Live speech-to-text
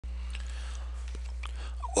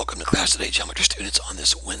Welcome to class today, geometry students, on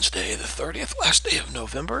this Wednesday, the 30th, last day of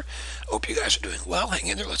November. Hope you guys are doing well. Hang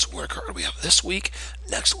in there. Let's work hard. We have this week,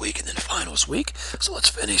 next week, and then finals week. So let's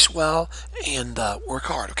finish well and work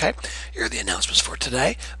hard, okay? Here are the announcements for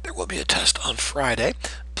today. There will be a test on Friday.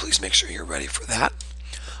 Please make sure you're ready for that.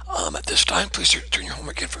 At this time, please turn your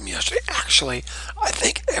homework in from yesterday. Actually, I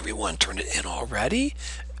think everyone turned it in already,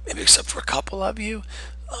 maybe except for a couple of you.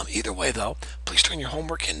 Either way, though, please turn your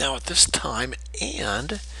homework in now at this time,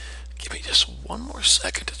 and give me just one more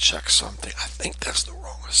second to check something. I think that's the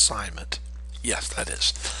wrong assignment. Yes, that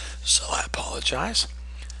is. So I apologize.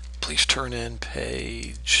 Please turn in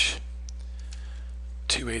page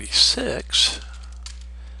 286,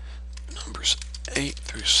 numbers 8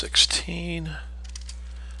 through 16,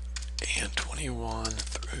 and 21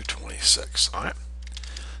 through 26. All right.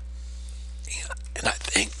 And I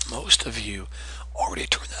think most of you already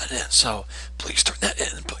turned that in. So please turn that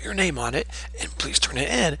in and put your name on it. And please turn it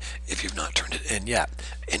in if you've not turned it in yet.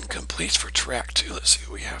 Incompletes for track 2. Let's see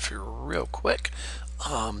what we have here real quick.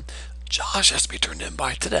 Josh has to be turned in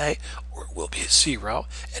by today, or it will be at 0.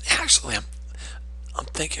 And actually, I'm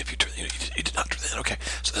thinking if you did not turn it in, okay.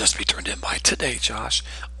 So that has to be turned in by today, Josh,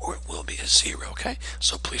 or it will be at 0, okay?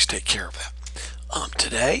 So please take care of that.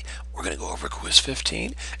 Today, we're going to go over quiz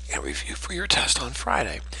 15 and review for your test on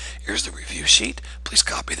Friday. Here's the review sheet. Please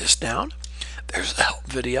copy this down. There's the help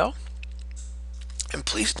video. And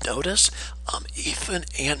please notice Ethan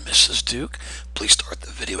and Mrs. Duke, please start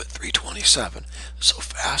the video at 3:27. So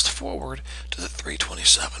fast forward to the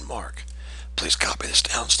 3:27 mark. Please copy this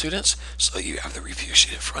down, students, so you have the review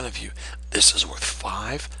sheet in front of you. This is worth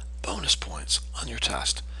 5 bonus points on your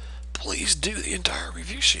test. Please do the entire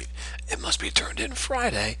review sheet. It must be turned in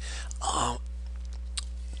Friday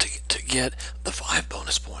to get the 5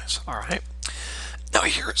 bonus points. All right. Now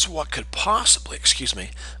here's what could possibly,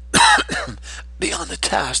 be on the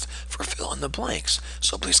test for fill in the blanks.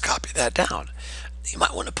 So please copy that down. You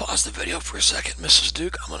might want to pause the video for a second, Mrs.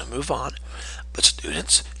 Duke. I'm going to move on. But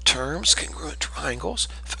students, terms, congruent triangles,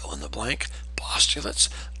 fill in the blank, postulates,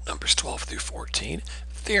 numbers 12 through 14,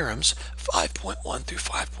 theorems 5.1 through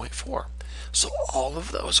 5.4. So all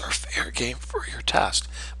of those are fair game for your test.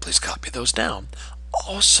 Please copy those down.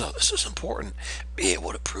 Also, this is important, be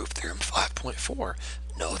able to prove theorem 5.4.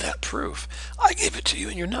 Know that proof. I gave it to you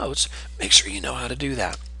in your notes. Make sure you know how to do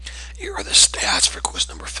that. Here are the stats for quiz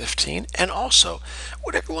number 15. And also,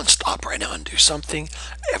 would everyone stop right now and do something?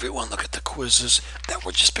 Everyone look at the quizzes that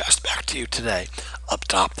were just passed back to you today. Up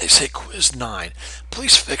top, they say quiz 9.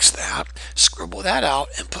 Please fix that, scribble that out,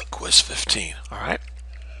 and put quiz 15. All right?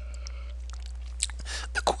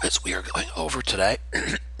 The quiz we are going over today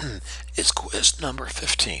is quiz number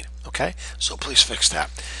 15. Okay? So please fix that.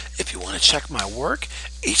 If you want to check my work,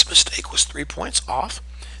 each mistake was 3 points off.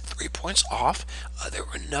 3 points off. There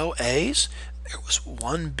were no A's. There was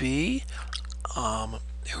 1 B.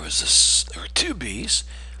 There were 2 B's,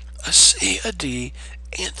 a C, a D,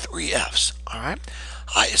 and 3 F's. All right.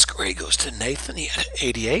 Highest grade goes to Nathan. He had an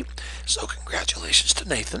 88. So congratulations to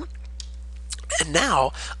Nathan. And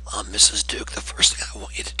now, Mrs. Duke, the first thing I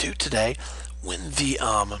want you to do today, when the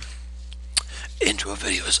intro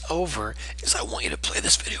video is over, is I want you to play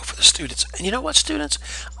this video for the students. And you know what, students?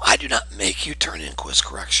 I do not make you turn in quiz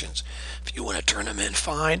corrections. If you want to turn them in,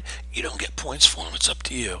 fine. You don't get points for them. It's up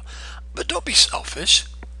to you. But don't be selfish.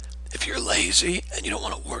 If you're lazy and you don't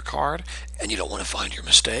want to work hard and you don't want to find your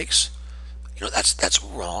mistakes, that's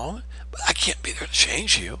wrong. But I can't be there to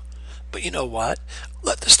change you. But you know what?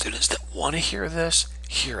 Let the students that want to hear this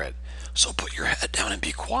hear it. So put your head down and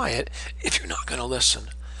be quiet if you're not going to listen.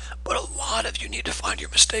 But a lot of you need to find your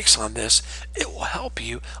mistakes on this. It will help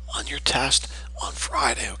you on your test on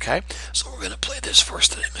Friday, okay? So we're going to play this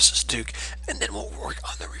first today, Mrs. Duke, and then we'll work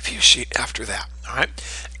on the review sheet after that, all right?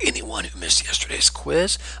 Anyone who missed yesterday's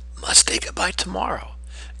quiz must take it by tomorrow.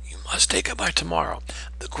 You must take it by tomorrow.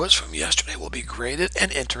 The quiz from yesterday will be graded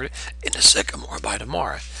and entered into Sycamore by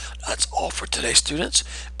tomorrow. That's all for today, students.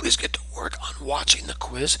 Please get to work on watching the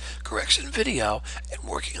quiz correction video and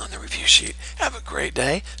working on the review sheet. Have a great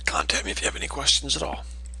day. Contact me if you have any questions at all.